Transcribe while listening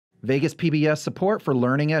Vegas PBS support for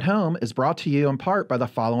learning at home is brought to you in part by the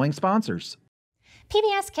following sponsors.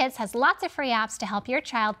 PBS Kids has lots of free apps to help your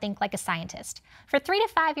child think like a scientist. For 3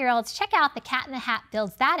 to 5-year-olds, check out the Cat in the Hat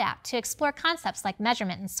Builds That app to explore concepts like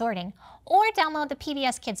measurement and sorting, or download the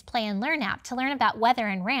PBS Kids Play and Learn app to learn about weather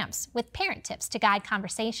and ramps with parent tips to guide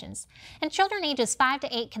conversations. And children ages 5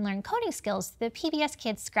 to 8 can learn coding skills through the PBS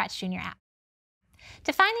Kids Scratch Junior app.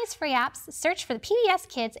 To find these free apps, search for the PBS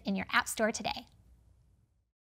Kids in your app store today.